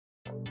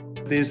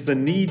there's the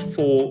need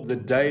for the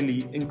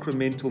daily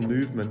incremental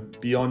movement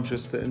beyond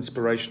just the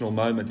inspirational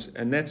moment.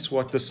 And that's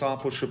what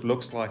discipleship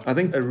looks like. I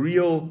think a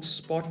real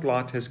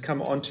spotlight has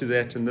come onto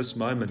that in this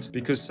moment,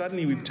 because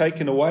suddenly we've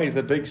taken away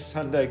the big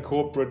Sunday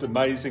corporate,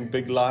 amazing,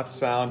 big light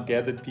sound,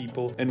 gathered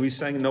people. And we're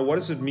saying, no, what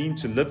does it mean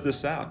to live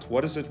this out?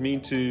 What does it mean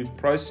to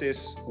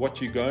process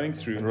what you're going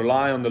through and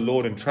rely on the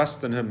Lord and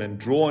trust in Him and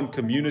draw on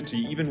community,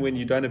 even when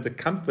you don't have the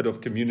comfort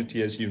of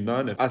community as you've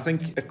known it? I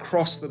think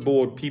across the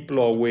board, people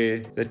are aware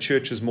that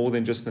church is more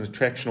than just an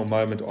attractional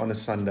moment on a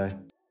Sunday.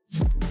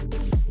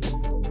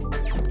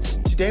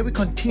 Today we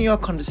continue our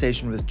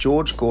conversation with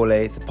George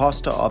Gourlay, the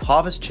pastor of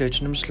Harvest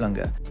Church in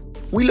Umhlanga.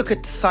 We look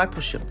at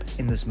discipleship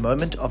in this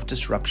moment of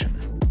disruption.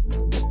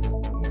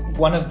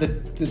 One of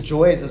the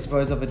joys, I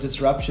suppose, of a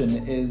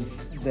disruption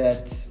is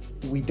that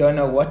we don't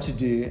know what to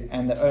do,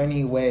 and the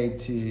only way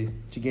to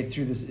get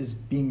through this is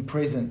being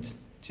present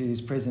to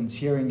His presence,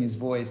 hearing His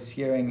voice,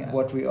 hearing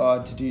what we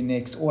are to do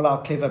next. All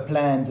our clever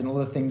plans and all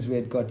the things we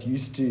had got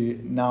used to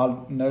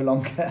now no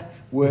longer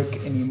work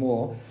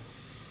anymore.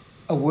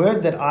 A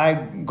word that I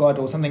got,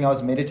 or something I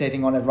was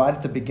meditating on it right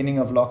at the beginning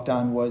of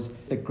lockdown, was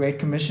the Great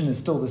Commission is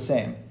still the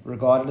same,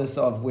 regardless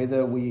of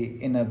whether we're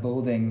in a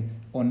building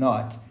or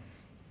not.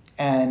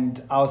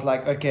 And I was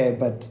like, okay,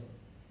 but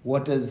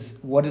what does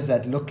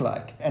that look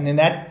like? And then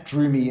that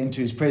drew me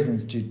into His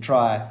presence to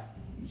try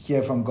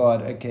hear from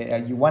God.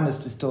 Okay, you want us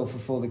to still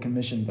fulfill the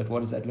commission, but what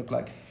does that look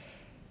like?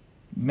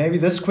 Maybe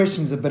this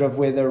question's a bit of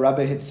where the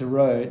rubber hits the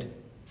road.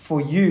 For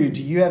you,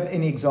 do you have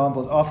any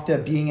examples after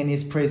being in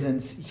His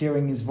presence,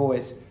 hearing His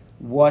voice,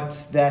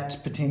 what that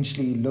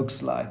potentially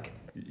looks like?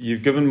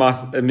 You've given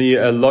me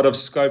a lot of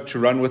scope to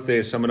run with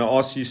there, so I'm going to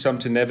ask you some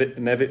to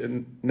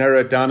narrow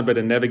it down a bit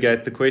and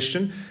navigate the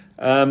question.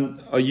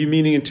 Are you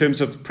meaning in terms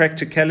of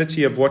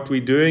practicality of what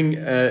we're doing,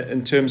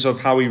 in terms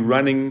of how we're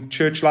running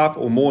church life,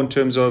 or more in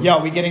terms of...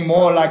 Yeah, we're getting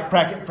more like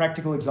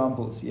practical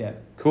examples, yeah.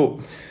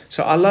 Cool.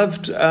 So I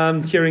loved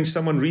hearing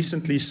someone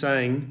recently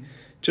saying,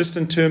 just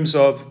in terms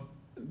of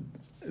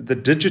the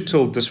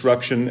digital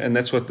disruption, and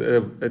that's what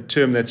a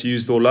term that's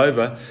used all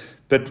over,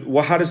 but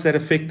how does that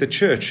affect the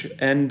church?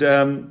 And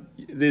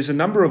there's a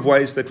number of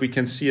ways that we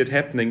can see it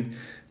happening.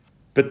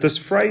 But this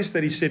phrase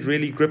that he said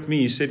really gripped me.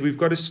 He said, we've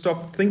got to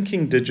stop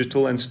thinking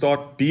digital and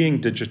start being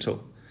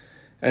digital.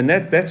 And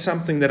that's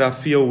something that I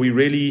feel we're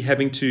really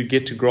having to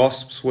get to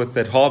grasp with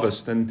at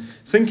Harvest. And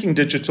thinking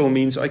digital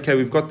means, okay,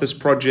 we've got this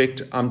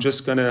project. I'm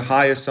just going to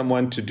hire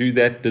someone to do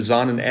that,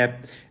 design an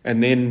app,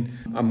 and then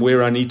I'm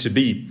where I need to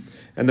be.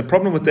 And the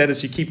problem with that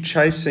is you keep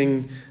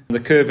chasing the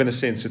curve in a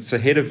sense. It's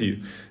ahead of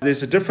you.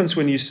 There's a difference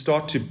when you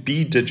start to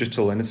be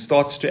digital and it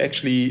starts to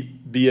actually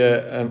be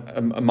a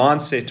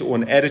mindset or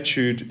an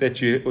attitude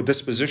or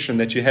disposition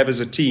that you have as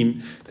a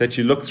team, that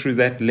you look through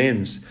that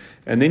lens.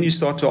 And then you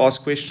start to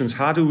ask questions.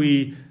 How do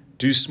we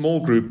do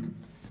small group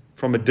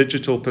from a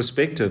digital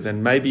perspective?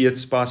 And maybe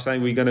it's by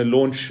saying we're going to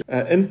launch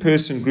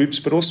in-person groups,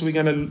 but also we're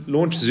going to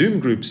launch Zoom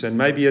groups. And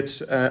maybe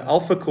it's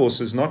alpha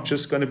courses, not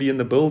just going to be in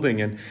the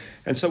building.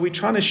 And so we're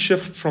trying to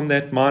shift from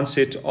that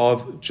mindset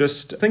of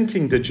just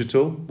thinking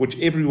digital, which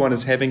everyone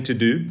is having to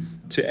do,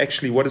 to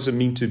actually what does it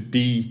mean to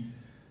be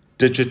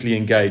digitally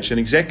engaged. And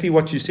exactly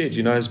what you said,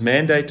 His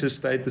mandate has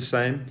stayed the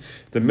same,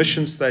 the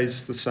mission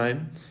stays the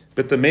same,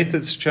 but the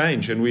methods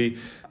change. And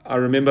I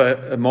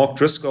remember Mark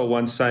Driscoll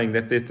once saying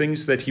that there are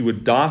things that he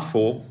would die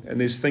for, and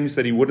there's things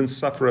that he wouldn't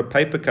suffer a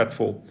paper cut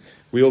for.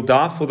 We'll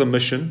die for the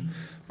mission,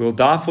 we'll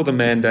die for the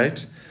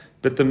mandate,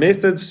 but the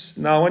methods,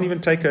 no, I won't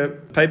even take a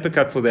paper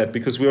cut for that,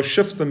 because we'll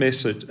shift the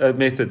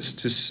methods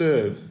to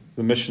serve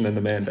the mission and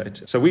the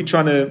mandate. So we're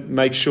trying to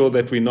make sure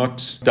that we're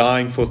not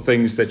dying for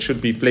things that should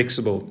be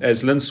flexible.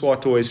 As Lynn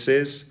Swart always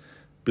says,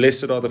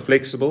 blessed are the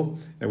flexible,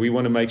 and we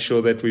want to make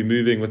sure that we're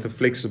moving with the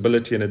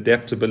flexibility and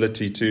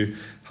adaptability to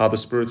how the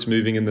Spirit's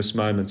moving in this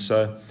moment.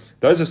 So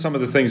those are some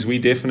of the things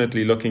we're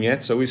definitely looking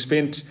at. So we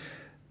spent,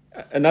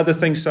 another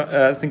thing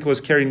I think it was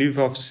Kerry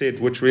Newhoff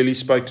said, which really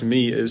spoke to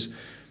me, is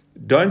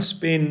don't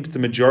spend the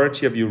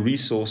majority of your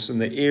resource in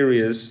the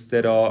areas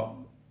that are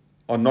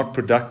not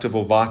productive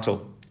or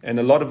vital. And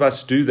a lot of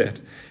us do that.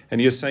 And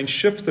you're saying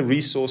shift the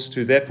resource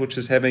to that which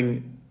is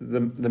having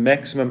the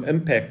maximum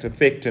impact,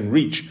 effect, and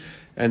reach.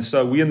 And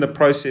so we're in the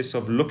process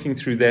of looking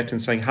through that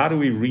and saying, how do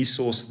we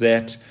resource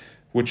that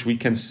which we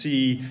can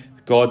see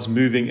God's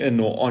moving in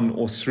or on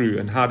or through?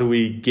 And how do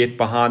we get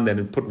behind that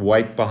and put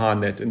weight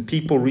behind that? And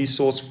people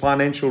resource,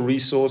 financial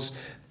resource,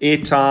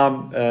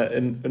 airtime,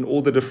 in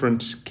all the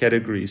different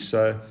categories.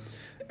 So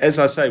as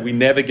I say, we're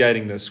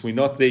navigating this. We're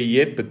not there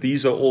yet, but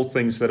these are all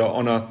things that are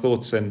on our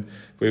thoughts and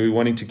where we're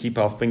wanting to keep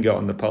our finger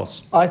on the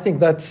pulse. I think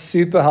that's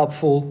super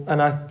helpful.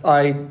 And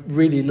I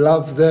really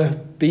love the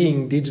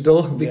being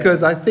digital,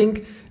 because I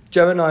think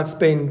Joe and I have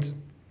spent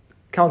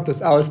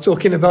countless hours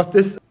talking about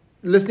this,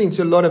 listening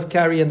to a lot of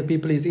Carrie and the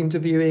people he's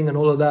interviewing and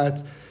all of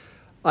that.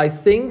 I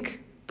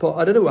think,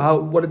 I don't know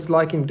what it's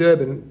like in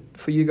Durban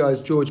for you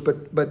guys, George,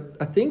 but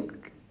I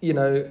think,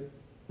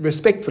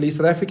 respectfully,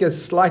 South Africa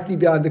is slightly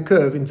behind the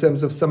curve in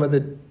terms of some of the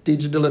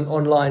digital and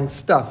online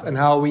stuff and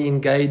how we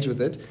engage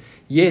with it.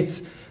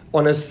 Yet,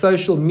 on a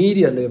social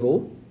media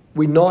level,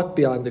 we're not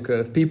behind the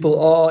curve.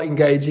 People are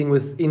engaging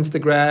with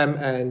Instagram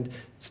and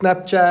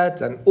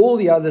Snapchat and all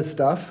the other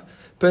stuff,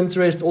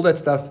 Pinterest, all that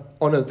stuff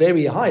on a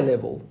very high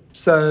level.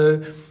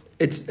 So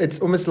it's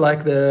almost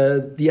like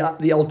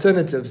the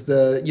alternatives,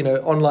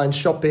 the online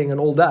shopping and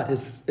all that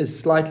is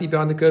slightly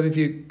behind the curve if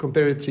you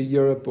compare it to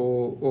Europe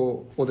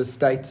or the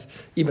States,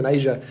 even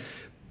Asia.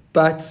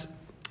 But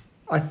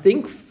I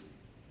think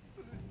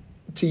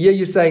to hear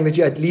you saying that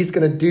you're at least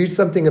going to do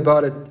something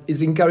about it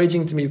is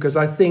encouraging to me, because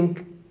I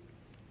think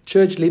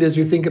church leaders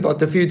who think about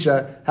the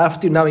future have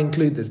to now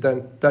include this,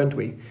 don't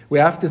we? We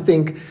have to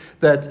think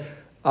that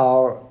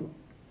our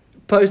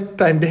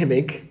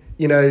post-pandemic,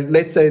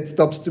 let's say it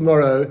stops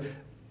tomorrow,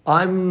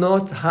 I'm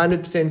not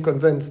 100%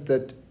 convinced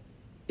that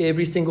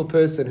every single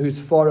person who's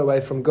far away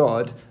from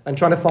God and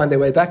trying to find their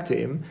way back to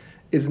Him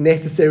is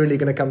necessarily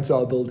going to come to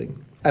our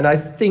building. And I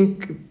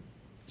think,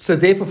 so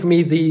therefore for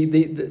me,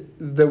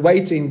 the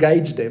way to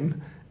engage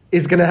them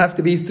is going to have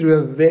to be through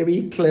a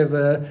very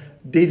clever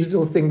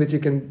digital thing that you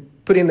can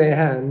put in their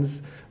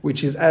hands,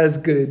 which is as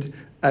good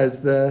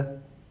as the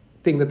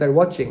thing that they're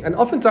watching. And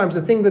oftentimes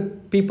the thing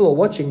that people are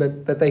watching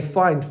that they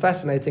find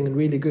fascinating and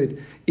really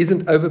good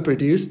isn't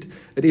overproduced.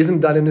 It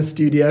isn't done in a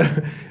studio.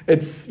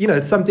 It's,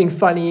 it's something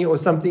funny or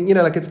something,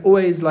 like it's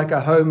always like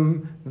a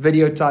home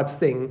video type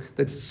thing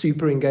that's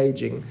super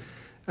engaging.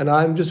 And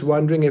I'm just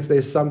wondering if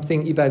there's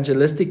something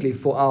evangelistically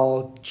for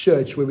our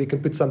church where we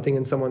can put something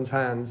in someone's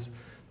hands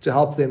to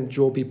help them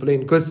draw people in.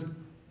 Because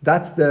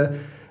that's the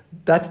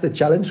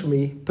challenge for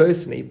me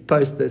personally,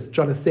 post this,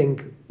 trying to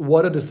think,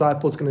 what are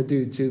disciples going to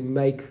do to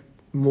make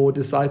more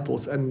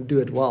disciples and do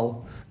it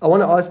well? I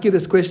want to ask you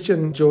this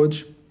question,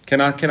 George.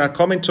 Can I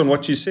comment on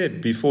what you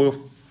said before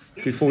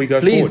we go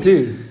Please forward?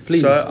 do.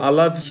 Please. So I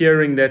love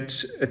hearing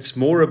that it's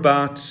more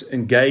about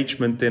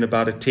engagement than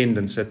about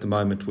attendance at the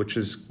moment, which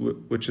is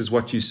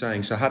what you're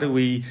saying. So how do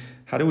we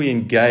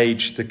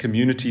engage the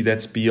community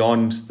that's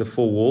beyond the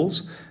four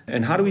walls?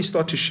 And how do we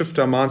start to shift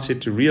our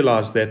mindset to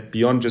realize that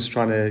beyond just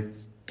trying to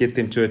get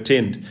them to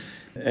attend?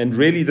 And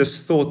really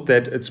this thought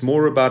that it's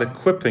more about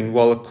equipping.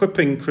 Well,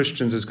 equipping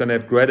Christians is going to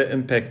have greater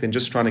impact than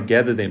just trying to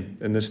gather them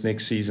in this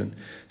next season.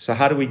 So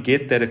how do we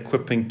get that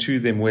equipping to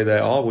them where they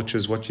are, which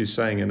is what you're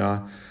saying. And I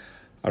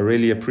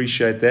really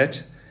appreciate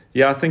that.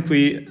 Yeah, I think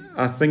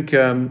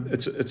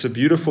it's a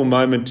beautiful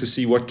moment to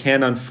see what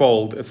can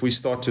unfold if we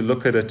start to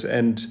look at it.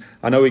 And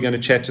I know we're going to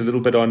chat a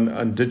little bit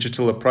on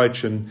digital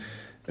approach in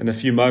a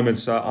few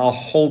moments. So I'll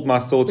hold my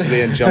thoughts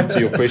there and jump to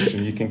your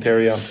question. You can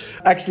carry on.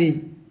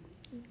 Actually,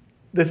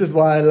 this is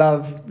why I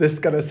love this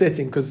kind of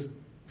setting, because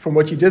from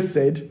what you just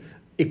said,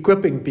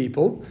 equipping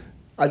people,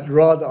 I'd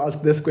rather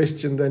ask this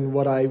question than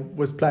what I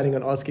was planning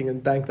on asking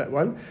and bank that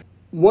one.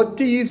 What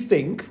do you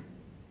think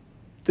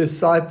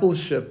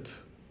discipleship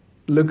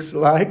looks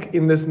like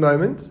in this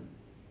moment?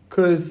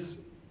 Because,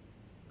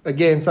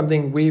 again,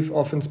 something we've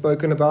often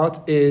spoken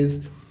about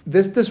is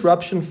this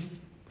disruption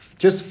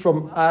just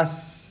from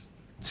us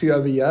to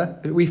over here.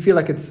 We feel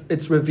like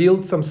it's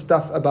revealed some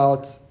stuff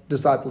about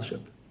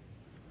discipleship.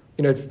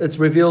 It's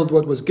revealed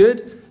what was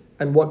good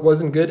and what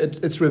wasn't good.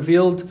 It's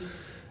revealed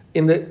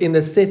in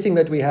the setting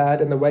that we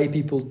had and the way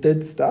people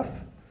did stuff.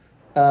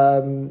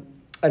 And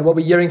what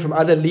we're hearing from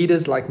other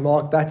leaders like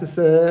Mark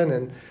Batterson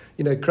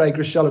and Craig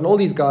Rochelle and all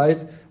these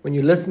guys, when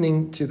you're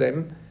listening to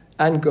them,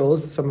 and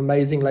girls, some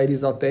amazing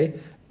ladies out there,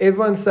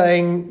 everyone's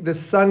saying the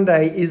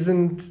Sunday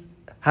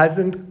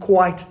hasn't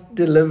quite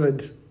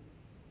delivered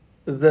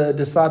the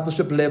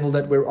discipleship level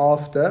that we're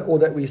after or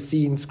that we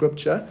see in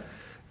Scripture.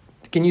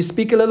 Can you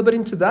speak a little bit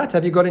into that?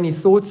 Have you got any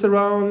thoughts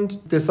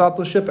around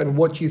discipleship and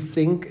what you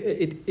think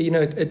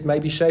it may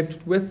be shaped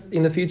with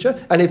in the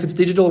future? And if it's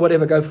digital,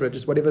 whatever, go for it.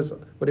 Just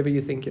whatever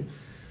you're thinking.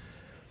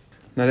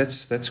 No,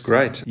 that's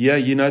great. Yeah,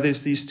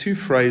 there's these two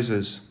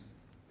phrases.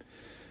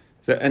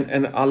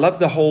 And I love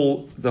the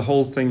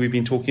whole thing we've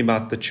been talking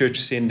about, the church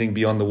sending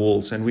beyond the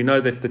walls. And we know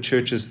that the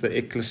church is the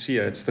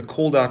ecclesia. It's the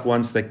called out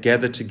ones that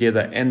gather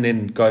together and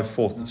then go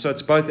forth. So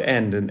it's both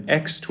and. In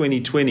Acts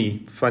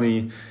 20:20,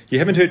 funny, you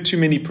haven't heard too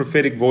many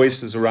prophetic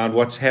voices around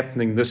what's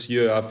happening this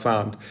year, I've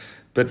found.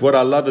 But what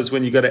I love is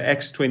when you go to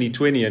Acts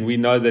 20:20, and we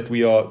know that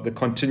we are the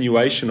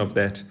continuation of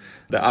that,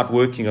 the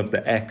outworking of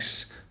the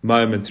Acts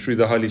moment through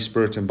the Holy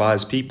Spirit and by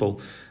His people.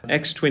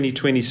 Acts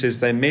 20:20 says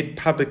they met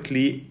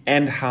publicly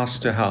and house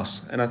to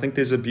house. And I think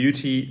there's a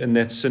beauty in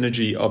that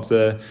synergy of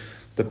the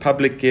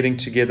public getting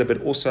together,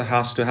 but also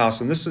house to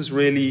house. And this has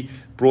really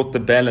brought the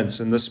balance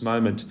in this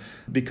moment,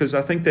 because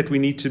I think that we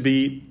need to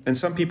be, and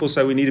some people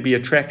say we need to be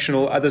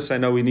attractional, others say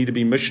no, we need to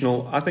be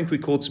missional. I think we're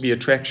called to be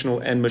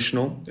attractional and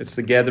missional. It's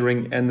the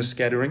gathering and the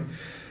scattering.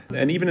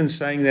 And even in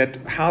saying that,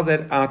 how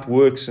that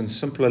outworks in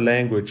simpler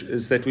language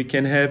is that we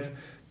can have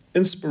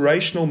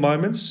inspirational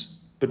moments,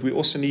 but we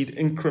also need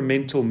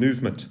incremental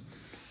movement.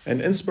 And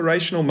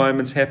inspirational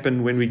moments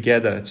happen when we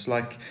gather. It's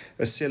like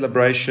a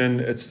celebration.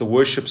 It's the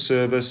worship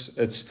service.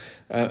 It's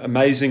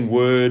amazing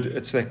word.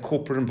 It's that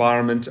corporate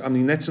environment. I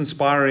mean, that's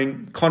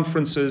inspiring.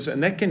 Conferences,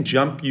 and that can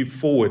jump you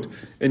forward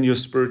in your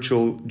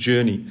spiritual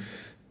journey.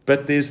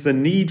 But there's the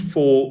need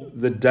for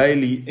the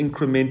daily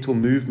incremental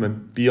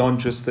movement beyond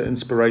just the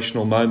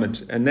inspirational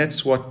moment. And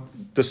that's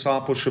what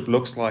discipleship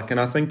looks like. And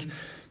I think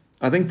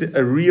that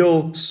a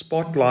real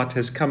spotlight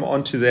has come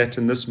onto that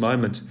in this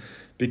moment,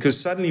 because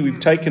suddenly we've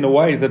taken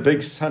away the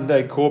big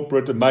Sunday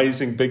corporate,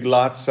 amazing, big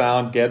light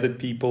sound, gathered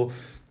people.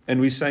 And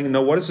we're saying,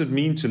 no, what does it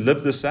mean to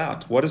live this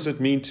out? What does it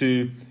mean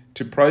to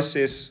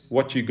process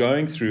what you're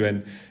going through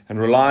and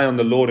rely on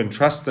the Lord and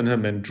trust in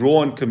Him and draw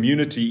on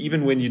community,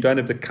 even when you don't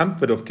have the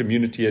comfort of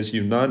community as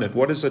you've known it?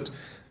 What does it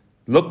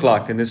look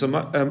like? And there's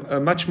a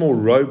much more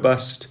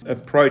robust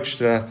approach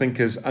that I think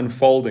is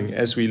unfolding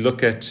as we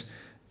look at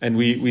and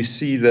we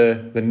see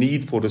the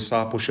need for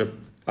discipleship.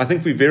 I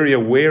think we're very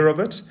aware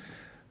of it.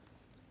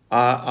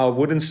 I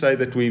wouldn't say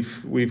that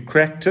we've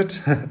cracked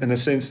it in a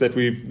sense that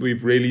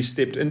we've really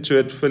stepped into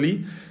it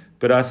fully,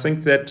 but I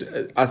think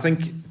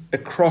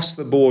across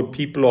the board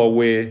people are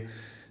aware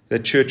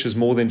that church is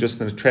more than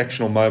just an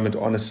attractional moment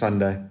on a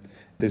Sunday.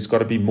 There's got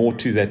to be more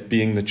to that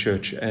being the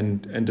church,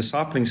 and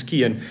discipling is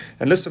key. And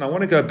listen, I want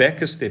to go back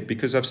a step,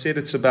 because I've said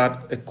it's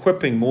about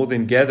equipping more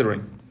than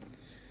gathering.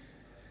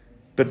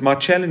 But my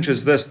challenge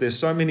is this: there's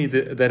so many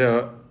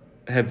that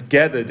have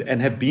gathered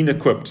and have been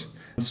equipped.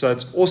 So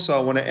it's also,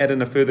 I want to add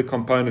in a further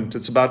component.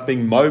 It's about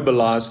being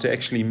mobilized to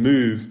actually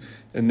move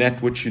in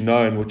that which you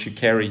know and what you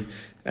carry.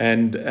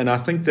 And I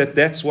think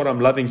that's what I'm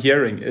loving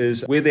hearing,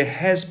 is where there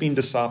has been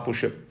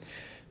discipleship,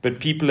 but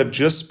people have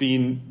just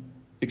been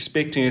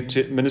expecting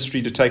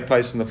ministry to take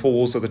place in the four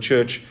walls of the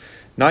church.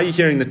 Now you're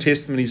hearing the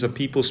testimonies of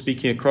people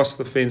speaking across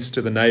the fence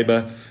to the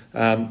neighbor,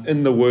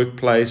 in the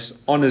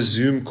workplace, on a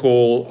Zoom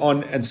call,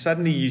 and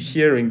suddenly you're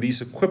hearing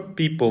these equipped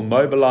people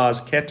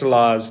mobilized,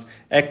 catalyzed,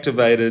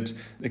 activated,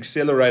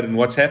 accelerated in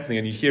what's happening,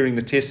 and you're hearing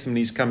the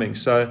testimonies coming.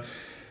 So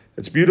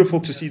it's beautiful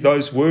to see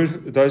those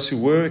who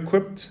were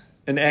equipped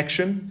in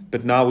action,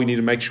 but now we need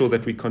to make sure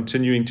that we're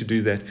continuing to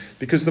do that.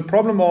 Because the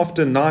problem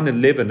after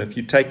 9/11, if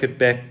you take it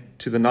back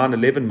to the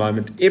 9/11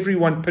 moment,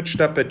 everyone pitched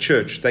up at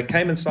church. They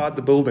came inside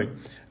the building,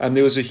 and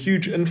there was a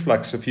huge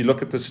influx if you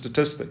look at the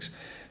statistics.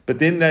 But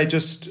then they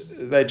just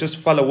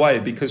fell away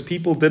because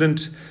people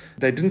didn't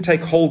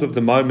take hold of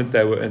the moment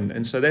they were in.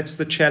 And so that's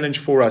the challenge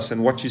for us,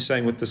 and what you're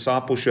saying with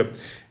discipleship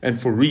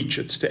and for Reach.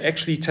 It's to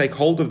actually take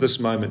hold of this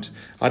moment.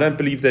 I don't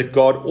believe that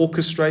God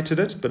orchestrated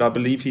it, but I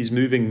believe He's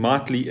moving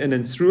mightily in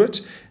and through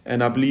it.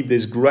 And I believe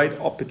there's great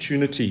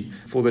opportunity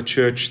for the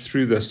church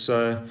through this.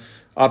 So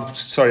I've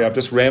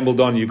just rambled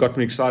on. You got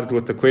me excited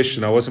with the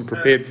question. I wasn't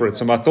prepared for it,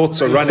 so my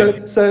thoughts are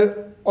running. So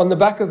on the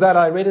back of that,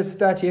 I read a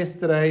stat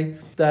yesterday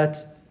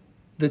that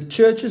the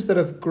churches that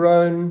have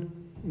grown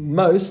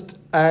most,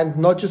 and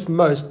not just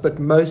most, but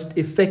most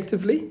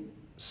effectively,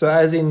 so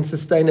as in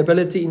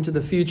sustainability into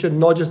the future,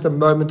 not just a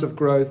moment of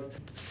growth,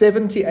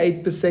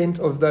 78%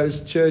 of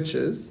those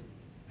churches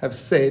have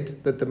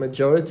said that the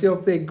majority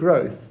of their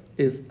growth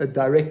is a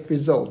direct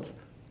result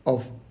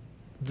of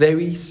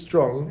very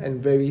strong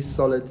and very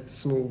solid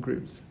small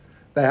groups.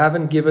 They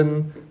haven't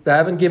given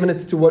it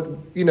to what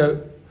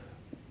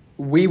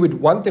we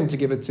would want them to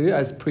give it to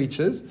as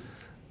preachers.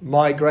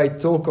 My great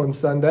talk on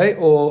Sunday,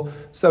 or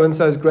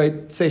so-and-so's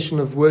great session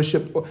of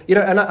worship,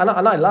 and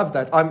I love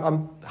that.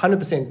 I'm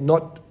 100%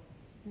 not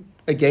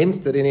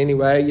against it in any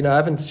way. I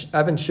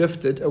haven't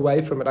shifted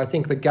away from it. I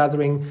think the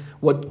gathering,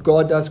 what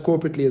God does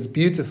corporately, is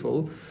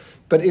beautiful.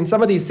 But in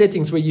some of these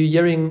settings where you're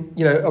hearing,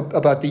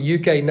 about the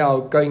UK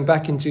now going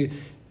back into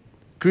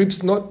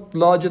groups not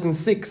larger than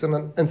 6,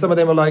 and some of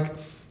them are like,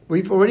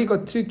 we've already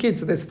got 2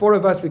 kids, so there's 4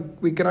 of us.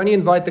 We can only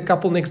invite the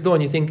couple next door,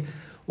 and you think,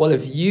 well,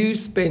 if you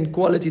spend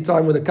quality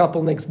time with a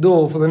couple next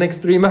door for the next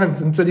 3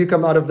 months until you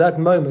come out of that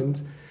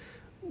moment,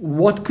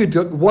 what could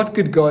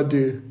God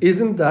do?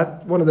 Isn't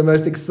that one of the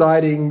most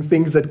exciting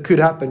things that could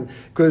happen?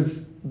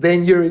 Because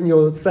then you're in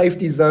your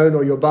safety zone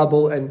or your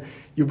bubble, and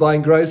you're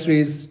buying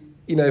groceries.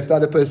 If the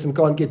other person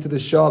can't get to the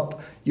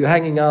shop, you're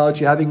hanging out,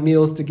 you're having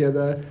meals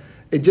together.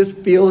 It just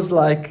feels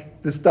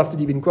like the stuff that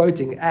you've been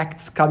quoting,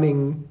 acts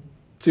coming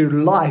to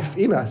life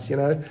in us.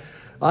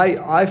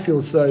 I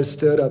feel so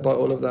stirred up by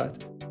all of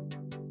that.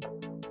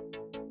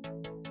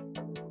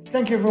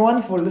 Thank you,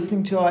 everyone, for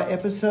listening to our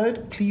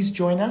episode. Please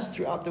join us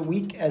throughout the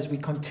week as we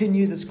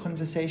continue this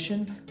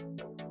conversation.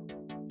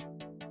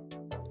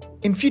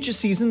 In future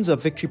seasons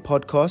of Victory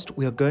Podcast,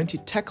 we are going to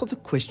tackle the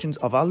questions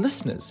of our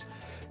listeners.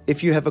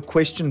 If you have a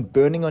question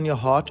burning on your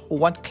heart or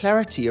want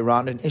clarity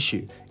around an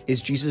issue,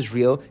 is Jesus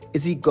real?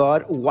 Is He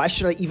God? Why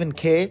should I even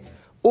care?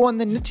 Or on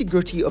the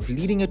nitty-gritty of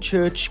leading a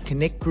church,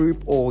 connect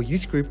group, or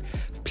youth group,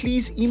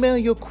 please email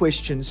your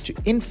questions to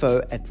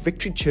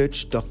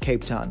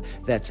info@victorychurch.capetown.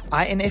 That's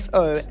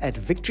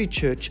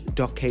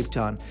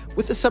info@victorychurch.capetown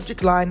with the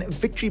subject line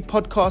Victory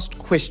Podcast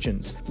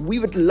Questions. We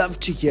would love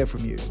to hear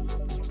from you.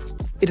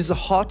 It is the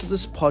heart of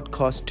this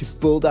podcast to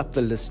build up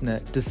the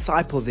listener,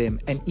 disciple them,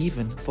 and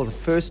even, for the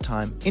first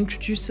time,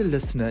 introduce the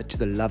listener to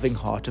the loving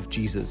heart of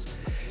Jesus.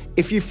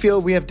 If you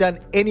feel we have done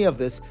any of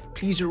this,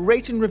 please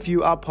rate and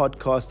review our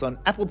podcast on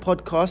Apple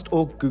Podcast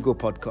or Google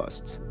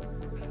Podcasts.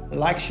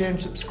 Like, share,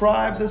 and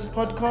subscribe this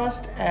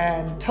podcast,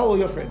 and tell all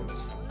your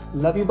friends.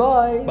 Love you,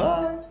 bye.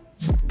 Bye.